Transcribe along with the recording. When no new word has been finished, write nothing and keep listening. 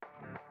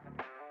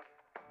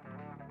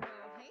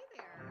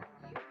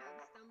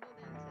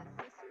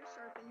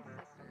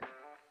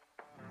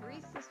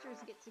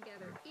sisters get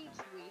together each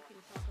week and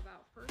talk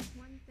about first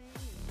one thing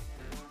and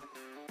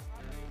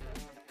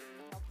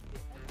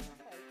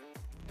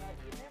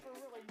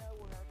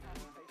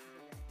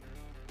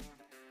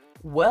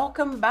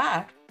Welcome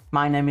back.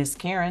 My name is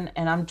Karen,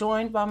 and I'm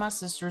joined by my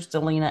sisters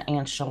Delina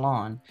and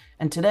Shalon.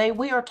 And today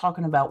we are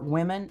talking about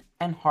women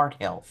and heart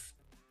health.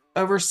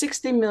 Over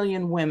 60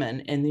 million women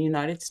in the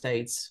United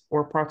States,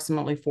 or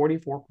approximately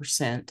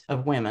 44%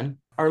 of women,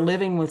 are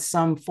living with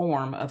some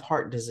form of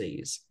heart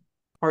disease.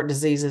 Heart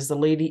disease is the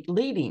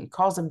leading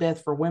cause of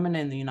death for women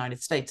in the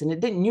United States, and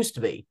it didn't used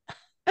to be.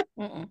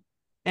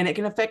 And it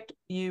can affect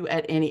you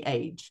at any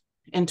age.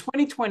 In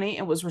 2020,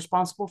 it was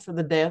responsible for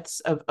the deaths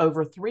of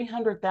over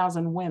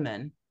 300,000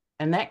 women,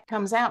 and that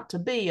comes out to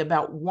be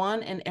about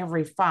 1 in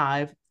every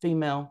 5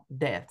 female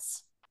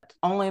deaths.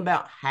 Only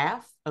about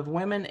half of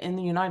women in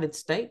the United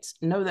States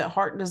know that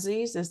heart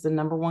disease is the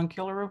number one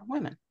killer of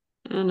women.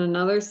 And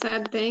another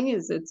sad thing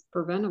is it's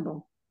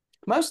preventable.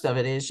 Most of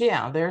it is,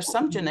 yeah. There are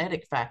some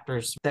genetic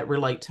factors that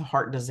relate to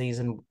heart disease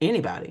in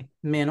anybody,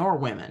 men or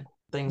women.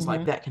 Things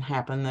like that can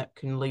happen that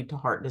can lead to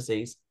heart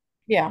disease.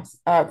 Yeah.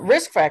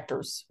 Risk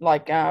factors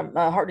like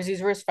heart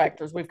disease risk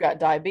factors. We've got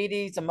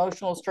diabetes,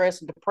 emotional stress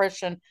and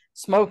depression,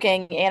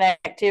 smoking,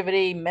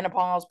 inactivity,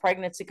 menopause,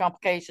 pregnancy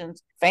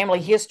complications,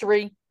 family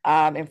history,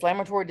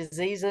 inflammatory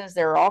diseases.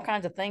 There are all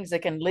kinds of things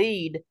that can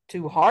lead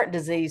to heart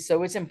disease.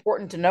 So it's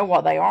important to know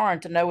what they are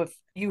and to know if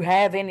you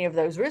have any of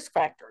those risk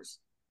factors.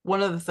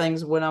 One of the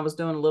things when I was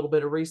doing a little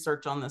bit of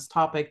research on this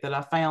topic that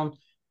I found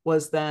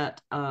was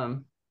that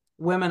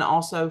women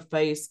also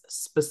face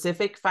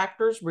specific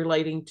factors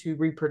relating to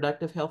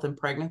reproductive health and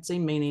pregnancy,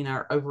 meaning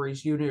our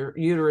ovaries,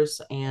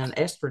 uterus, and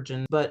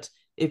estrogen. But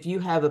if you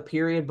have a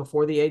period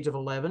before the age of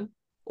 11,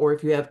 or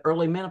if you have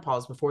early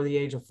menopause before the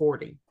age of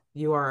 40,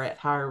 you are at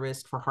higher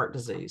risk for heart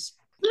disease.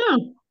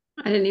 Oh,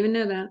 I didn't even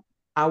know that.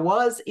 I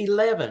was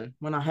 11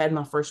 when I had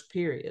my first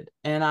period,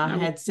 and I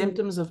had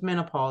symptoms of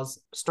menopause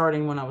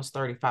starting when I was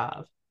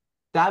 35.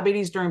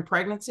 Diabetes during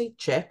pregnancy,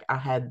 check, I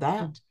had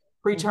that.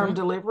 Preterm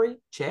delivery,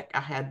 check,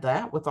 I had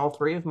that with all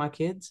 3 of my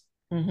kids.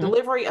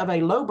 Delivery of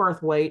a low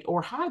birth weight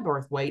or high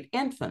birth weight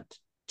infant,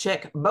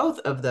 check both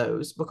of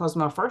those because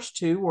my first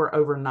 2 were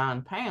over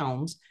 9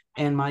 pounds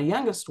and my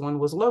youngest one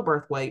was low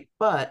birth weight,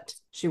 but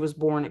she was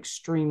born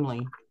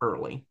extremely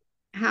early.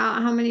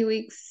 How many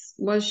weeks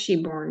was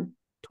she born?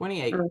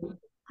 28.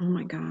 Oh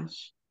my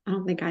gosh. I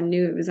don't think I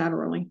knew it was that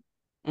early.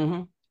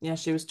 Yeah,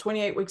 she was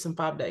 28 weeks and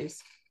 5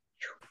 days.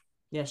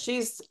 Yeah,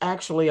 she's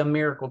actually a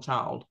miracle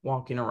child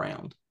walking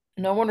around.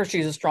 No wonder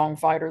she's a strong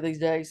fighter these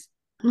days.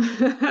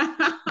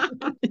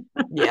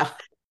 Yeah.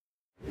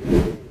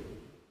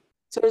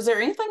 So is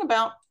there anything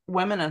about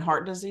women and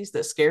heart disease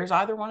that scares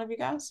either one of you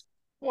guys?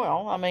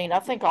 Well, I mean, I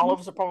think all of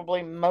us are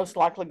probably most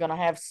likely going to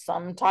have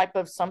some type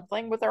of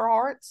something with our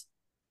hearts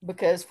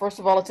because, first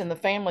of all, it's in the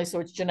family, so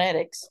it's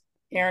genetics.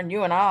 Karen,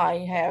 you and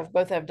I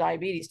both have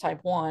diabetes type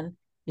 1.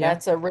 Yeah.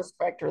 That's a risk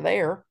factor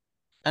there.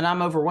 And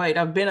I'm overweight.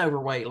 I've been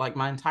overweight like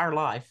my entire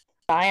life.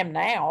 I am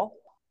now.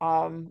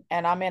 And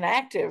I'm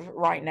inactive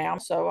right now.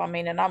 So, I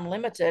mean, and I'm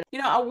limited. You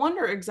know, I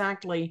wonder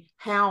exactly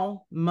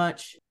how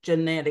much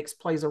genetics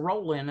plays a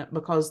role in it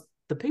because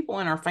the people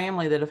in our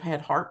family that have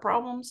had heart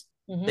problems,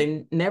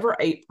 they never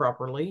ate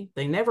properly.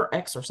 They never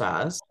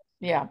exercised.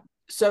 Yeah.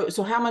 So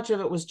how much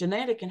of it was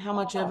genetic and how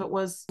much of it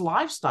was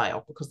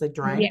lifestyle because they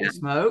drank, they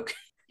smoke?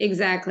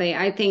 Exactly.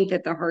 I think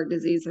that the heart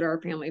disease that our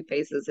family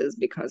faces is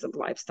because of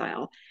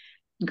lifestyle.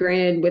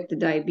 Granted, with the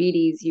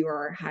diabetes, you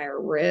are a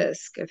higher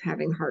risk of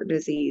having heart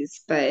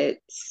disease, but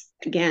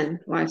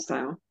again,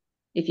 lifestyle.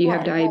 If you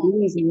have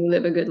diabetes and you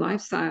live a good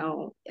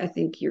lifestyle, I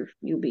think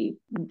you'll be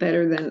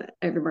better than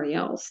everybody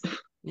else.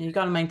 You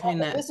got to maintain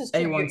that. This is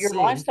true. Your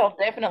lifestyle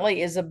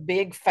definitely is a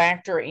big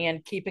factor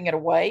in keeping it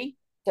away.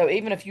 So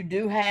even if you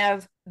do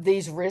have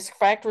these risk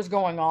factors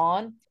going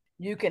on,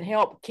 you can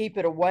help keep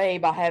it away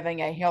by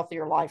having a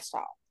healthier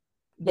lifestyle.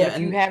 But if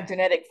you have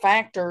genetic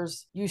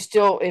factors, you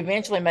still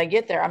eventually may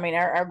get there. I mean,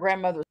 our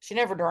grandmother, she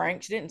never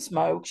drank, she didn't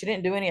smoke, she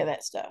didn't do any of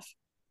that stuff.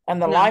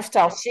 And the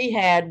lifestyle she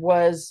had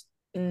was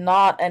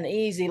not an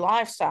easy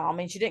lifestyle. I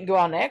mean, she didn't go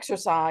out and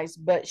exercise,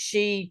 but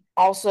she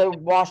also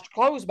washed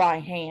clothes by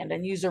hand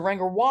and used a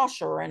wringer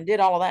washer and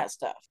did all of that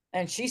stuff.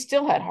 And she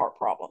still had heart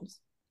problems.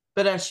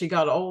 But as she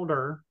got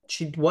older,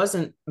 she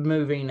wasn't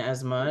moving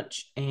as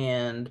much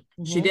and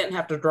she didn't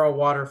have to draw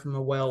water from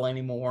the well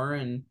anymore.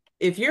 And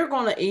if you're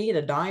going to eat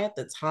a diet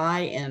that's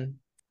high in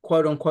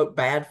quote unquote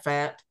bad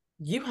fat,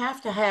 you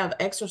have to have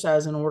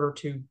exercise in order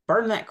to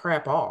burn that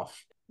crap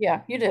off.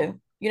 Yeah, you do.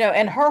 You know,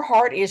 and her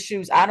heart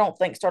issues, I don't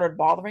think started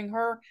bothering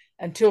her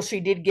until she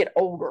did get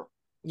older.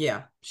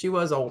 Yeah, she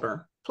was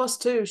older. Plus,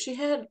 too, she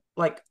had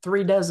like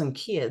 3 dozen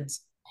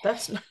kids.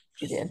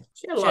 She did.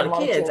 She had a lot of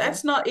kids.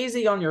 That's not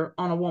easy on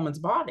a woman's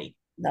body.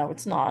 No,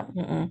 it's not.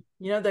 You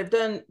know, they've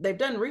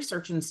done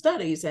research and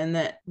studies, and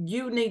that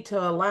you need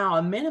to allow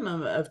a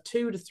minimum of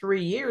 2 to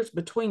 3 years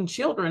between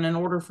children in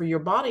order for your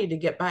body to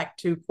get back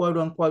to quote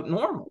unquote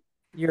normal.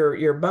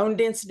 Your bone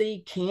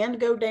density can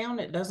go down.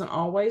 It doesn't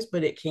always,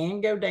 but it can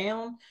go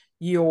down.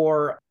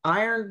 Your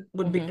iron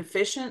would be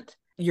deficient.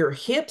 your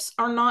hips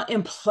are not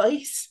in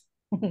place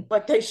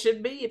like they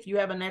should be if you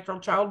have a natural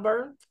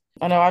childbirth.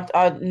 I know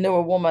I knew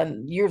a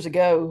woman years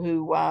ago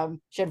who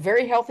she had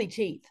very healthy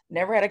teeth,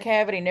 never had a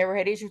cavity, never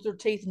had issues with her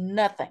teeth,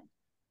 nothing.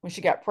 When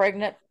she got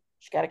pregnant,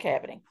 she got a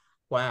cavity.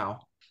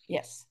 Wow.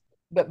 Yes.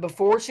 But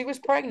before she was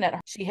pregnant,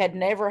 she had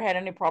never had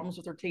any problems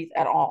with her teeth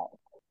at all.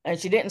 And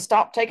she didn't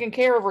stop taking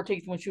care of her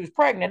teeth when she was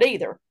pregnant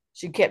either.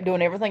 She kept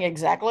doing everything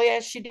exactly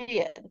as she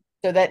did.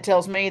 So that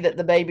tells me that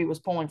the baby was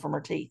pulling from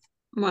her teeth.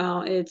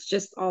 Well, it's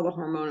just all the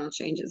hormonal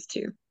changes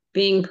too.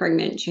 Being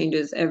pregnant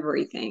changes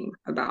everything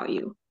about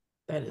you.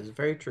 That is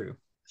very true.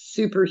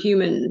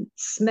 Superhuman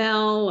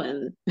smell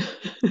and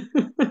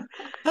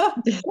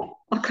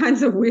all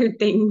kinds of weird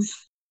things.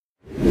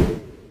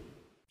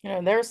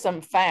 There's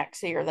some facts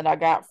here that I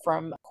got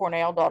from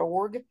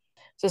Cornell.org. It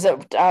says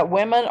that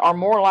women are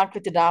more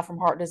likely to die from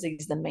heart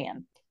disease than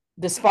men.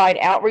 Despite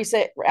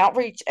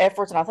outreach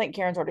efforts, and I think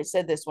Karen's already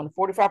said this one,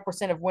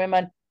 45% of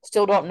women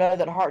still don't know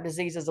that heart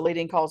disease is the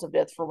leading cause of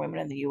death for women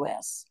in the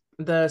U.S.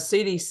 The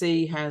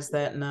CDC has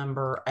that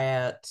number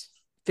at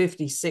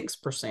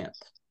 56%.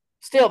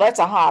 Still, that's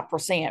a high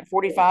percent.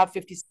 45,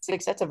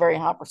 56, that's a very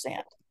high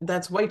percent.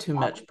 That's way too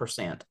much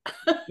percent.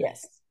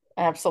 Yes,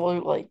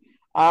 absolutely.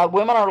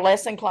 Women are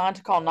less inclined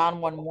to call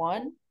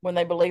 911 when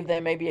they believe they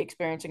may be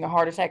experiencing a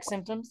heart attack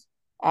symptoms.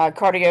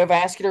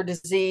 Cardiovascular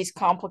disease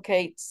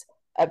complicates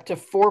up to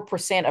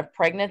 4% of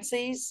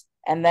pregnancies,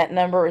 and that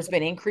number has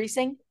been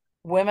increasing.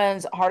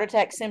 Women's heart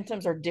attack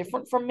symptoms are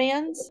different from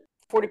men's.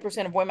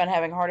 40% of women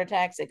having heart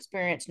attacks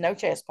experience no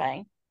chest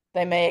pain.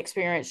 They may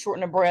experience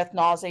shortness of breath,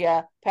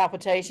 nausea,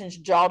 palpitations,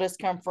 jaw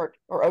discomfort,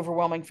 or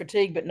overwhelming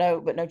fatigue, but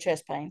no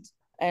chest pains.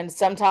 And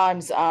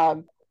sometimes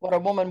what a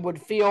woman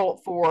would feel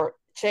for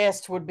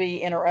chest would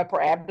be in her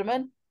upper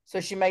abdomen. So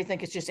she may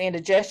think it's just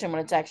indigestion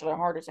when it's actually a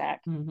heart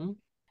attack.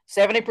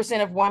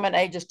 70% of women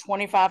ages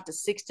 25 to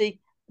 60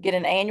 get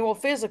an annual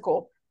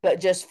physical, but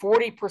just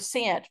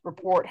 40%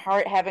 report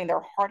having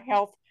their heart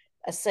health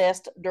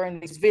assessed during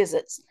these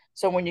visits.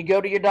 So when you go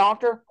to your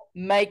doctor,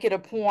 make it a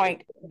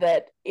point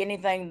that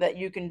anything that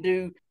you can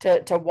do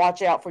to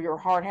watch out for your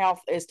heart health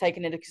is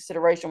taken into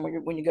consideration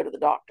when you go to the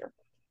doctor,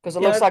 because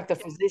it looks like the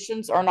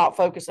physicians are not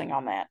focusing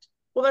on that.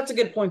 Well, that's a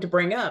good point to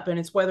bring up, and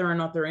it's whether or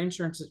not your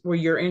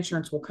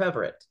insurance will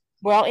cover it.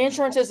 Well,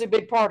 insurance is a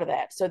big part of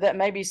that. So that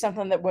may be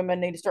something that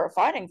women need to start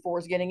fighting for,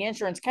 is getting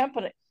insurance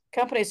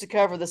companies to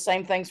cover the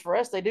same things for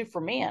us they do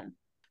for men.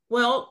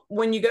 Well,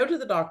 when you go to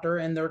the doctor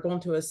and they're going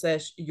to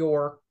assess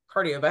your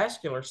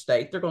cardiovascular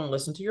state, they're going to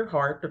listen to your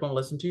heart, they're going to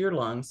listen to your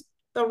lungs,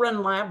 they'll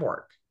run lab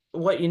work.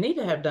 What you need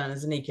to have done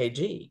is an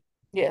EKG.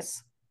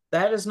 Yes.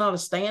 That is not a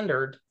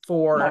standard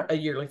for a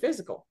yearly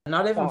physical,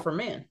 not even for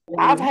men.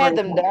 I've had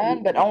them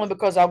done, but only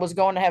because I was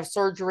going to have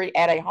surgery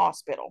at a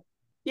hospital.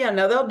 Yeah,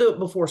 now they'll do it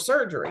before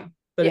surgery.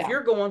 But if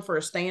you're going for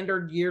a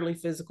standard yearly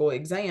physical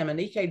exam, an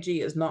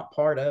EKG is not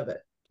part of it.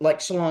 Like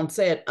Shalon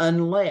said,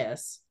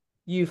 unless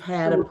you've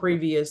had a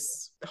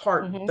previous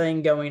heart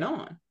thing going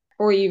on.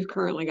 Or you've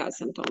currently got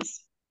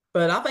symptoms.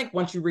 But I think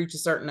once you reach a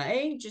certain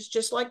age, it's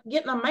just like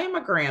getting a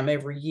mammogram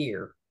every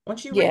year.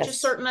 Once you reach a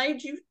certain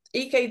age,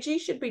 EKG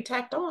should be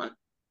tacked on.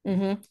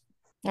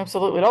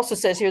 Absolutely. It also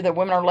says here that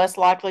women are less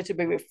likely to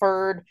be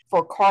referred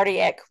for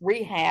cardiac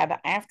rehab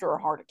after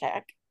a heart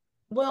attack.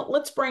 Well,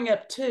 let's bring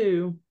up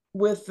too,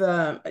 with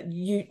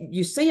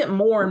you see it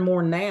more and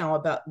more now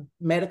about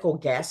medical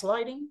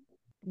gaslighting.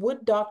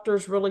 Would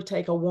doctors really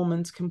take a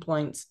woman's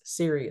complaints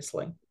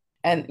seriously?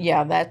 And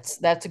yeah,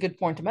 that's a good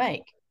point to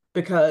make.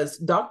 Because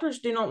doctors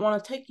do not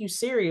want to take you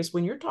serious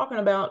when you're talking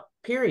about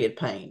period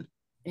pain.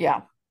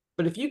 Yeah.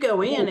 But if you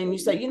go in and you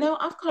say,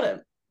 I've got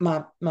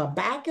my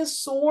back is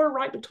sore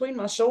right between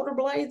my shoulder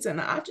blades,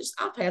 and I've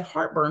had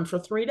heartburn for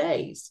 3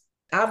 days.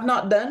 I've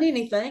not done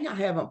anything. I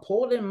haven't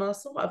pulled in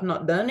muscle. I've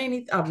not done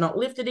anything. I've not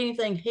lifted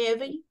anything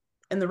heavy.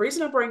 And the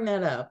reason I bring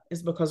that up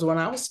is because when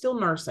I was still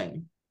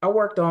nursing, I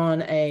worked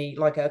on a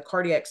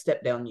cardiac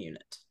step down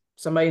unit.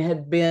 Somebody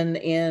had been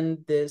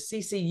in the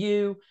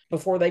CCU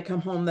before they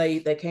come home.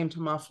 They came to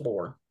my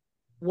floor.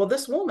 Well,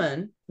 this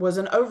woman was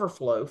an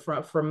overflow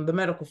from the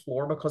medical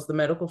floor because the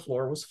medical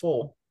floor was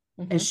full.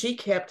 And she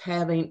kept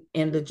having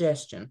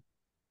indigestion.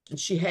 And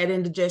she had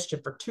indigestion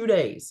for 2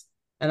 days.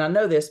 And I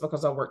know this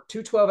because I worked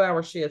 2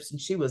 12-hour shifts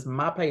and she was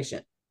my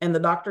patient. And the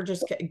doctor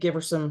just give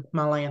her some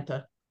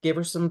Mylanta, give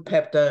her some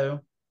Pepto.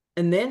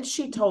 And then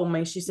she told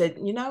me, she said,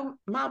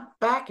 my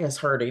back is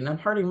hurting. I'm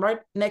hurting right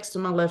next to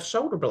my left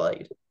shoulder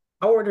blade.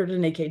 I ordered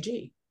an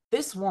EKG.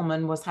 This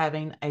woman was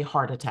having a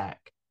heart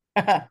attack.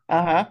 I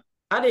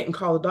didn't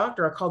call the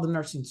doctor. I called the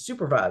nursing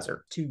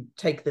supervisor to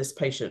take this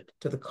patient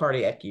to the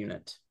cardiac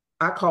unit.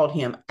 I called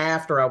him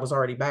after I was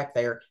already back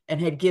there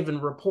and had given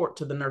report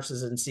to the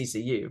nurses in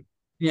CCU.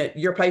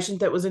 Your patient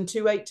that was in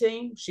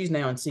 218, she's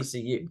now in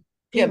CCU.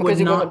 Because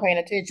he wasn't paying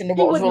attention to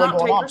what was really going on.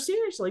 He would not take her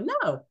seriously.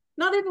 No,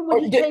 not even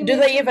when he came. Do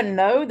they even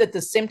know that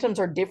the symptoms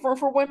are different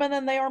for women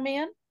than they are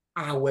men?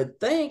 I would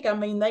think. I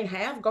mean, they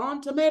have gone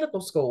to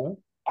medical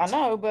school. I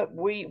know, but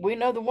we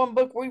know the one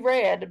book we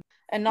read,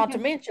 and not to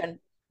mention,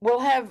 will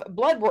have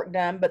blood work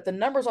done, but the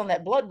numbers on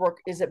that blood work,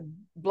 is it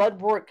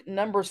blood work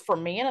numbers for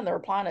men and they're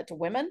applying it to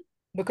women?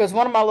 Because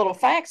one of my little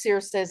facts here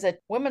says that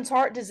women's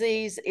heart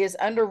disease is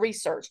under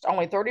researched.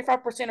 Only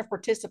 35% of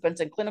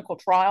participants in clinical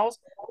trials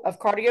of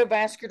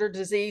cardiovascular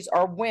disease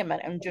are women,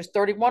 and just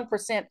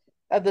 31%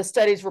 of the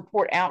studies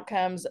report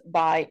outcomes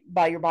by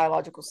your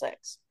biological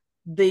sex.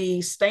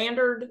 The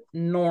standard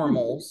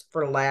normals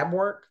for lab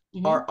work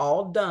are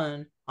all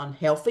done on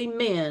healthy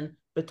men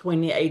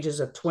between the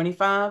ages of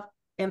 25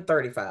 and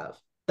 35.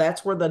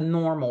 That's where the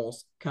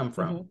normals come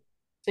from.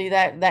 See,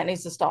 that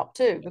needs to stop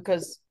too,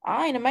 because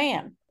I ain't a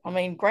man. I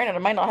mean, granted, I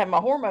may not have my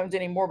hormones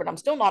anymore, but I'm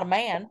still not a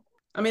man.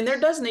 I mean, there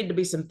does need to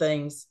be some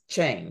things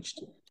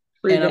changed.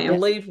 Revamped. And I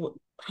believe,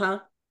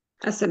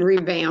 I said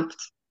revamped.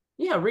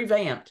 Yeah,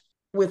 revamped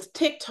with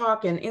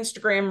TikTok and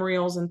Instagram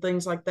reels and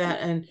things like that.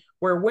 And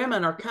where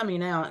women are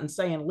coming out and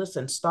saying,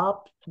 listen,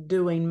 stop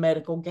doing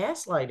medical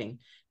gaslighting.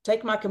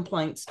 Take my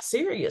complaints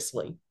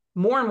seriously.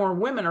 More and more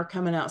women are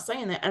coming out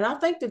saying that. And I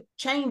think the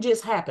change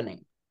is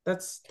happening.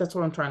 That's what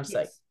I'm trying to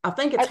say. I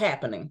think it's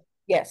happening.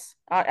 Yes,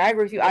 I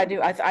agree with you. I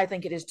do. I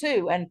think it is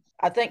too. And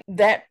I think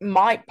that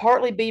might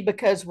partly be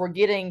because we're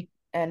getting,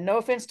 and no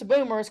offense to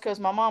boomers, because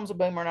my mom's a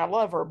boomer and I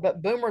love her,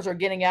 but boomers are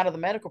getting out of the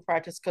medical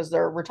practice because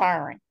they're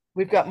retiring.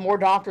 We've got more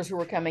doctors who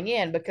are coming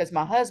in because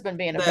my husband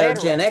being a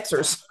veteran. Gen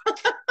Xers.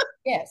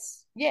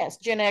 Yes,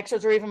 Gen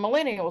Xers or even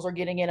millennials are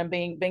getting in and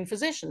being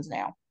physicians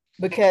now.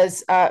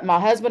 Because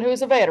my husband, who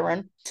is a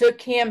veteran, took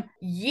him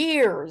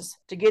years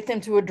to get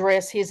them to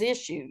address his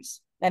issues.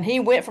 And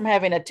he went from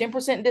having a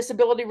 10%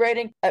 disability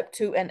rating up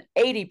to an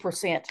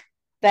 80%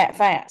 that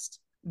fast,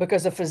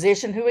 because a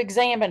physician who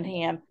examined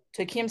him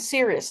took him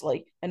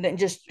seriously and didn't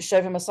just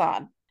shove him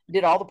aside.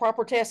 Did all the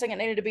proper testing that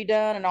needed to be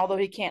done. And although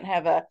he can't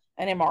have an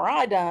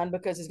MRI done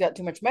because he's got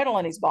too much metal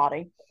in his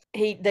body,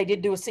 they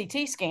did do a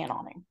CT scan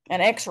on him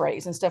and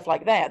x-rays and stuff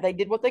like that. They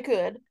did what they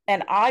could.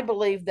 And I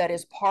believe that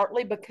is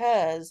partly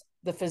because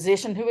the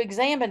physician who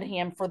examined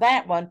him for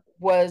that one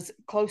was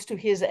close to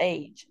his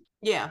age.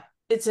 Yeah.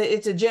 It's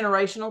a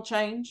generational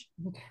change.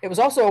 It was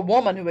also a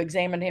woman who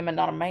examined him and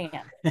not a man.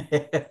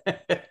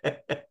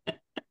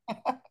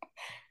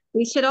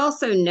 We should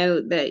also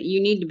note that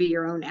you need to be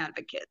your own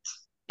advocate.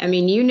 I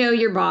mean, you know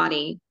your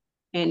body.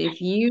 And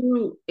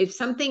if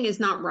something is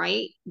not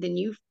right, then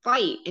you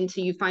fight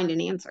until you find an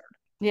answer.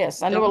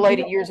 Yes, I knew a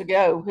lady years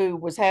ago who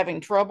was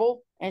having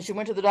trouble, and she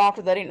went to the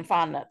doctor. They didn't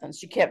find nothing.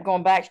 She kept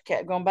going back.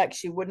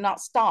 She would not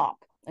stop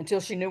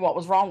until she knew what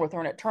was wrong with her.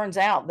 And it turns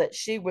out that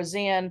she was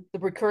in the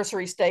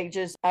precursory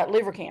stages of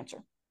liver cancer.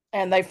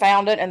 And they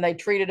found it and they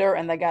treated her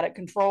and they got it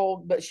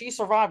controlled. But she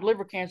survived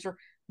liver cancer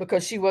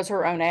because she was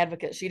her own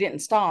advocate. She didn't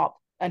stop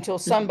until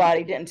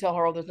somebody didn't tell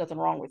her, oh, there's nothing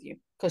wrong with you,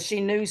 because she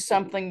knew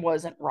something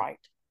wasn't right.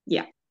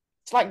 Yeah.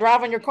 It's like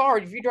driving your car.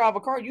 If you drive a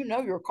car, you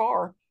know your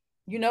car.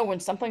 You know when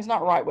something's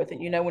not right with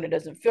it. You know when it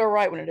doesn't feel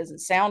right, when it doesn't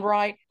sound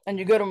right. And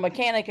you go to a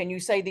mechanic and you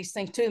say these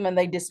things to them and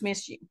they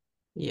dismiss you.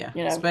 Yeah,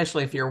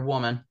 especially if you're a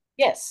woman.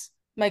 Yes,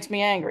 makes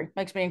me angry.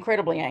 Makes me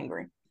incredibly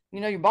angry.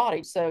 You know your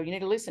body, so you need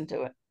to listen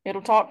to it.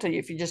 It'll talk to you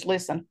if you just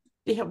listen.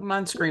 Yeah,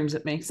 mine screams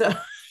at me. So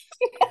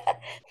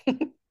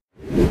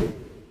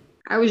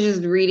I was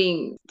just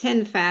reading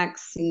 10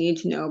 facts you need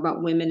to know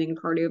about women and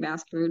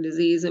cardiovascular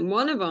disease. And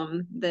one of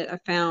them that I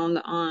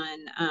found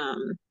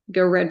on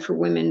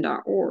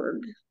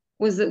goredforwomen.org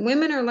was that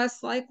women are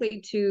less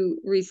likely to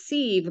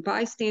receive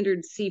bystander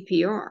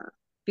CPR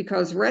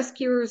because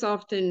rescuers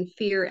often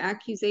fear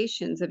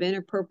accusations of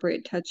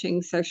inappropriate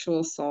touching,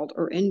 sexual assault,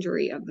 or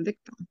injury of the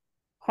victim.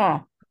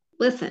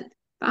 Listen, if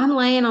I'm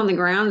laying on the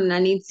ground and I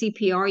need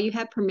CPR, you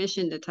have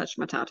permission to touch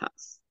my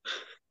tatas.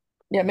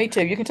 Yeah, me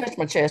too. You can touch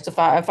my chest. If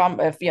I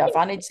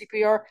need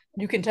CPR,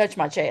 you can touch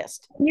my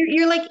chest.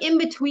 You're like in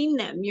between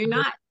them. You're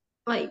not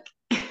like.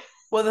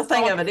 Well, the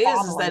thing of it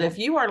is that if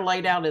you are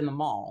laid out in the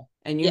mall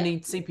and you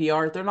need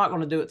CPR, they're not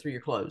going to do it through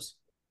your clothes.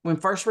 When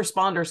first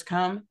responders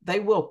come, they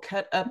will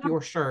cut up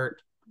your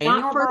shirt and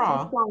your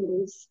bra.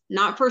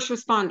 Not first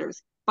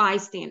responders,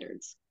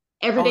 bystanders.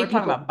 Everyday people.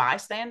 Talking about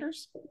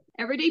bystanders?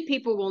 Everyday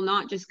people will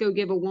not just go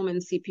give a woman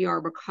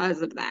CPR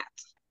because of that.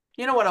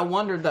 You know what I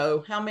wonder,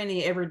 though? How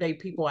many everyday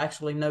people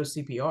actually know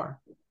CPR?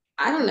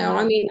 I don't know.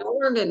 I mean, I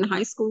learned it in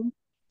high school.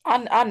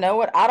 I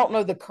know it. I don't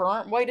know the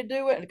current way to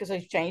do it because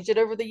they've changed it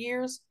over the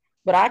years,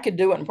 but I could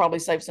do it and probably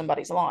save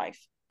somebody's life.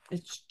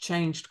 It's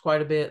changed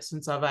quite a bit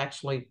since I've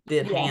actually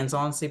did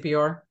hands-on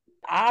CPR.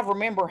 I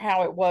remember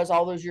how it was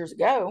all those years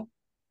ago.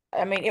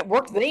 I mean, it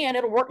worked then.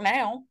 It'll work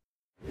now.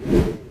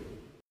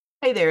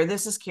 Hey there,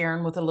 this is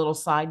Karen with a little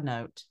side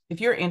note. If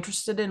you're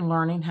interested in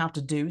learning how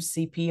to do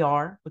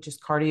CPR, which is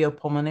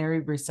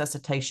cardiopulmonary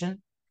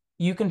resuscitation,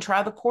 you can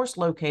try the course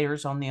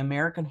locators on the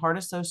American Heart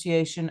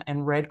Association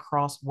and Red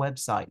Cross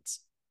websites.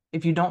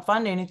 If you don't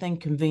find anything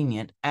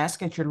convenient,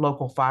 ask at your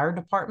local fire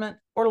department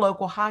or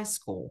local high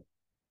school.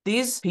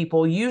 These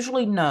people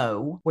usually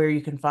know where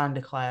you can find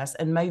a class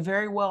and may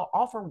very well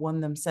offer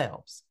one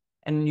themselves.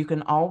 And you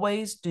can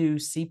always do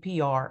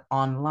CPR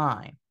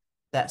online.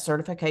 That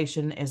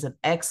certification is an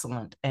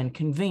excellent and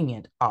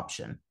convenient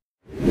option.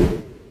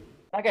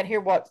 I got to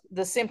hear what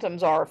the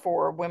symptoms are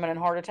for women and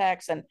heart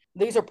attacks. And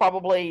these are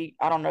probably,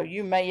 I don't know,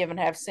 you may even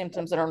have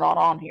symptoms that are not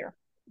on here,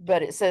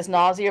 but it says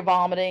nausea,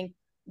 vomiting,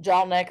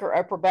 jaw, neck, or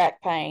upper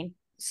back pain.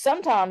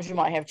 Sometimes you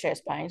might have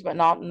chest pains, but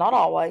not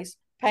always.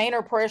 Pain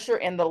or pressure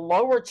in the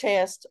lower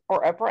chest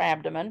or upper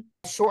abdomen,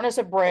 shortness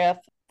of breath,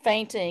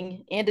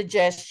 fainting,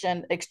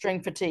 indigestion,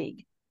 extreme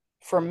fatigue.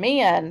 For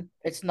men,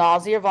 it's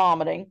nausea,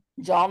 vomiting,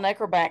 jaw,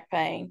 neck, or back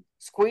pain,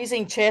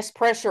 squeezing chest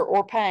pressure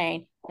or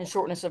pain, and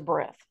shortness of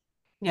breath.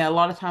 Yeah, a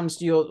lot of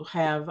times you'll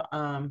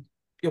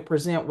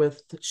present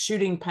with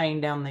shooting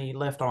pain down the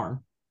left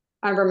arm.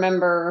 I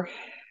remember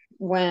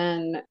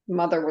when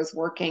mother was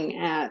working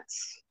at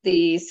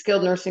the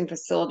skilled nursing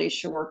facility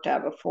she worked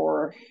at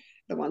before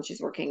the one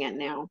she's working at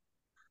now.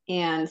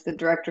 And the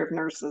director of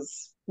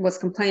nurses was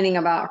complaining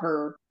about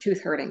her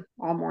tooth hurting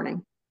all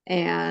morning.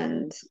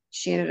 And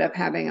she ended up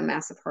having a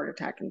massive heart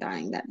attack and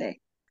dying that day.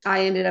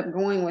 I ended up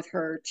going with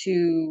her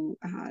to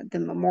the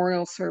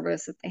memorial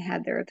service that they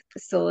had there at the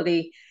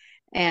facility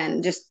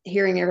and just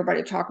hearing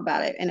everybody talk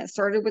about it. And it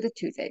started with a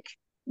toothache,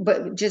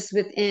 but just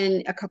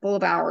within a couple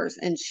of hours,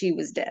 and she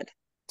was dead.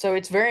 So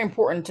it's very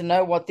important to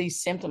know what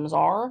these symptoms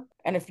are.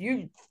 And if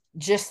you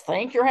just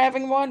think you're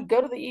having one,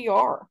 go to the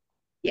ER.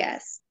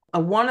 Yes.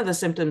 One of the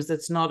symptoms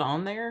that's not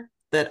on there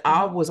that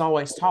I was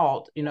always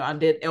taught, I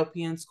did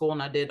LPN school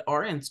and I did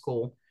RN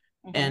school.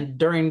 Mm-hmm. And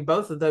during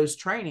both of those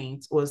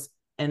trainings was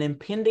an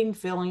impending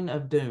feeling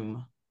of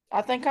doom.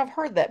 I think I've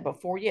heard that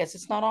before. Yes,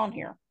 it's not on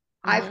here.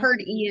 Mm-hmm. I've heard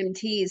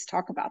EMTs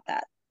talk about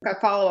that. I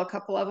follow a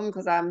couple of them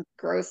because I'm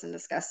gross and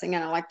disgusting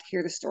and I like to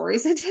hear the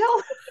stories they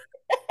tell.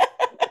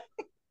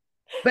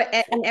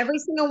 And every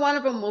single one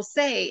of them will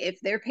say, if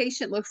their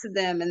patient looks at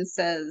them and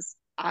says,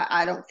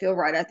 I don't feel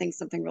right, I think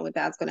something really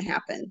bad's going to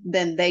happen,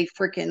 then they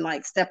freaking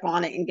like step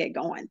on it and get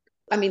going.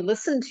 I mean,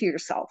 listen to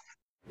yourself.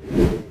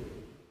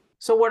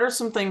 So what are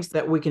some things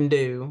that we can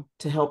do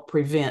to help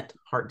prevent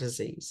heart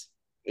disease?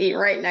 Eat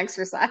right and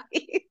exercise.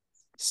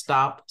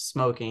 Stop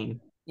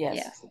smoking.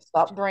 Yes.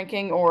 Stop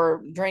drinking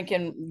or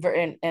drinking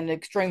in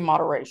extreme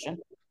moderation.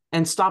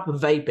 And stop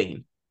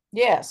vaping.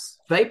 Yes.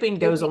 Vaping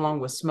goes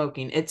along with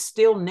smoking. It's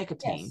still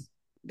nicotine. Yes.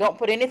 Don't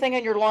put anything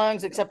in your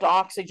lungs except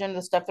oxygen,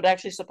 the stuff that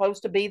actually is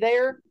supposed to be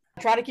there.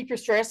 Try to keep your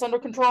stress under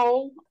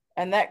control.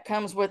 And that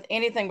comes with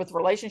anything with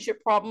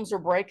relationship problems or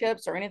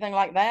breakups or anything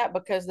like that,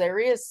 because there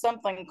is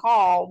something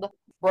called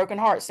broken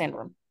heart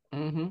syndrome.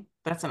 Mm-hmm.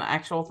 That's an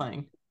actual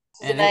thing.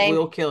 And it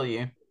will kill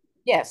you.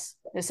 Yes.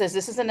 It says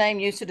this is a name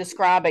used to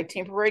describe a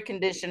temporary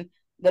condition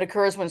that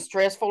occurs when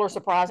stressful or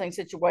surprising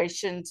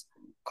situations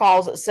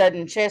cause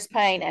sudden chest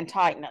pain and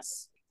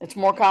tightness. It's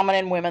more common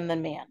in women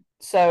than men.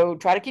 So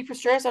try to keep your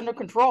stress under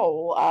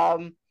control.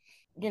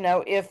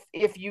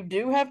 If you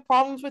do have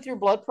problems with your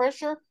blood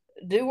pressure,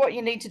 do what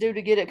you need to do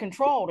to get it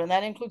controlled. And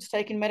that includes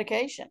taking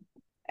medication,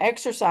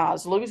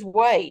 exercise, lose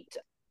weight,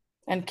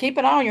 and keep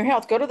an eye on your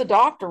health. Go to the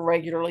doctor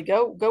regularly.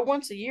 Go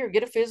once a year,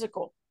 get a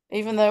physical.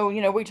 Even though,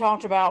 we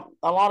talked about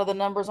a lot of the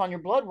numbers on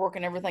your blood work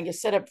and everything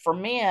is set up for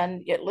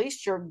men, at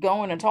least you're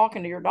going and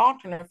talking to your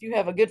doctor. And if you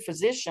have a good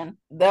physician,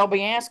 they'll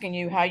be asking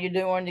you, how you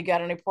doing? You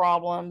got any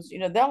problems?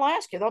 They'll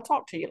ask you, they'll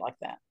talk to you like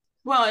that.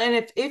 Well,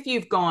 and if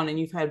you've gone and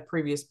you've had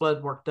previous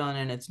blood work done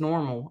and it's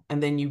normal,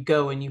 and then you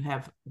go and you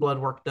have blood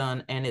work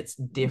done and it's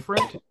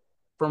different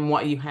from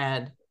what you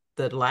had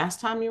the last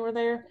time you were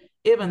there,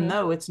 even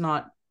though it's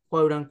not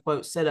quote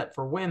unquote set up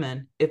for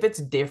women, if it's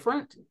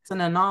different, it's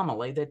an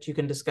anomaly that you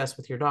can discuss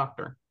with your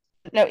doctor.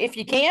 Now, if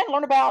you can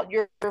learn about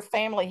your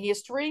family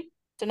history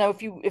to know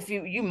if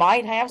you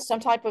might have some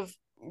type of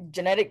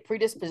genetic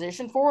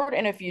predisposition for it,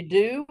 and if you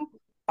do,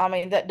 I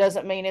mean, that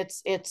doesn't mean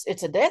it's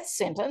a death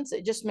sentence.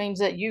 It just means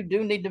that you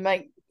do need to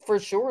make for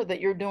sure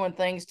that you're doing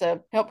things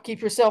to help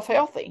keep yourself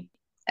healthy.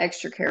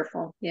 Extra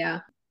careful. Yeah.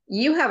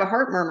 You have a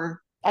heart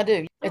murmur. I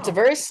do. It's a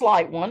very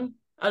slight one.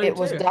 It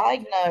was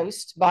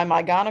diagnosed by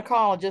my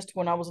gynecologist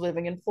when I was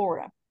living in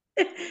Florida.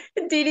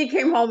 Dee Dee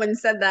came home and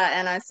said that,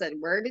 and I said,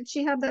 where did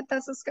she have that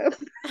stethoscope?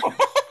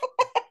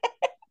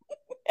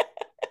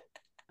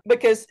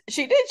 Because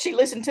she did. She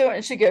listened to it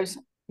and she goes,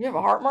 you have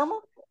a heart murmur?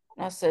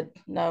 And I said,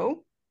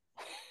 no.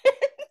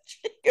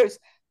 She goes,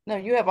 no,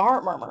 you have a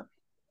heart murmur.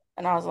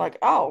 And I was like,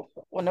 oh,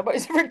 well,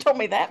 nobody's ever told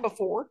me that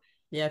before.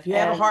 Yeah, if you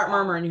have a heart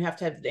murmur and you have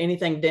to have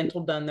anything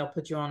dental done, they'll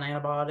put you on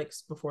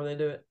antibiotics before they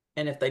do it.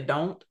 And if they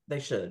don't, they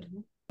should.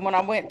 When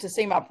I went to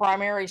see my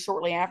primary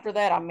shortly after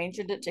that, I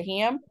mentioned it to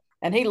him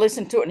and he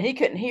listened to it and he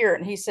couldn't hear it.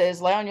 And he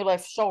says, lay on your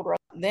left shoulder.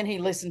 Then he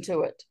listened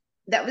to it.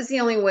 That was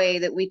the only way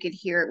that we could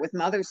hear it with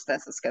mother's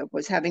stethoscope,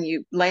 was having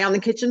you lay on the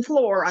kitchen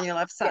floor on your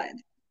left side.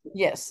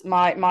 Yes.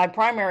 My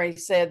primary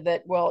said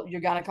that, well,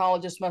 your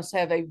gynecologist must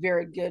have a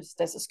very good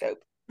stethoscope.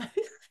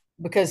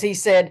 Because he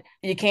said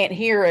you can't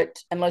hear it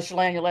unless you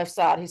lay on your left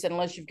side. He said,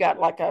 unless you've got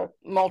like a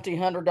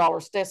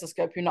multi-$100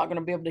 stethoscope, you're not going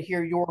to be able to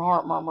hear your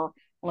heart murmur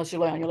unless you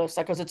lay on your left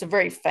side, because it's a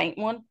very faint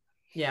one.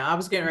 Yeah, I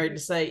was getting ready to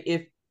say,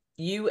 if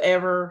you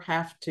ever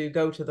have to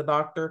go to the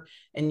doctor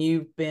and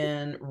you've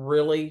been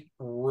really,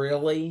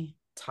 really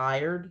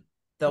tired,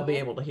 they'll be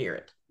able to hear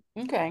it.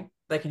 Okay.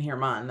 They can hear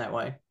mine that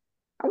way.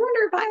 I wonder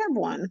if I have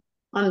one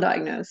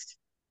undiagnosed.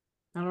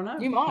 I don't know.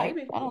 You might.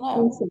 Maybe. I don't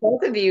know. So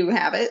both of you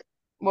have it.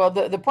 Well,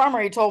 the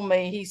primary told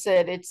me, he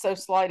said, it's so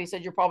slight. He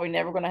said, you're probably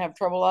never going to have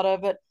trouble out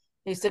of it.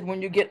 He said,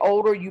 when you get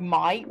older, you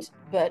might,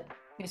 but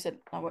he said,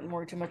 I wouldn't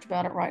worry too much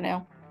about it right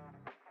now.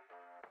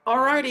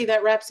 Alrighty,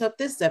 that wraps up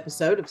this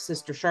episode of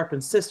Sister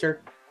Sharpens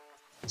Sister.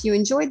 If you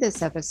enjoyed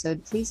this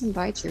episode, please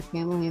invite your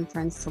family and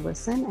friends to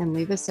listen and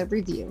leave us a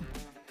review.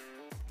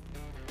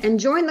 And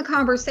join the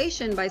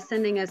conversation by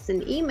sending us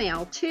an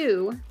email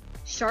to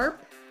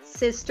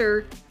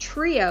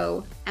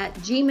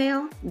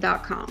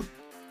sharpsistertrio@gmail.com.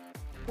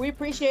 We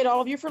appreciate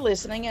all of you for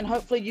listening, and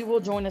hopefully you will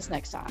join us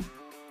next time.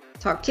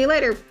 Talk to you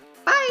later.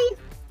 Bye.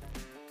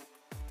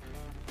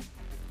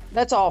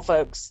 That's all,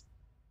 folks.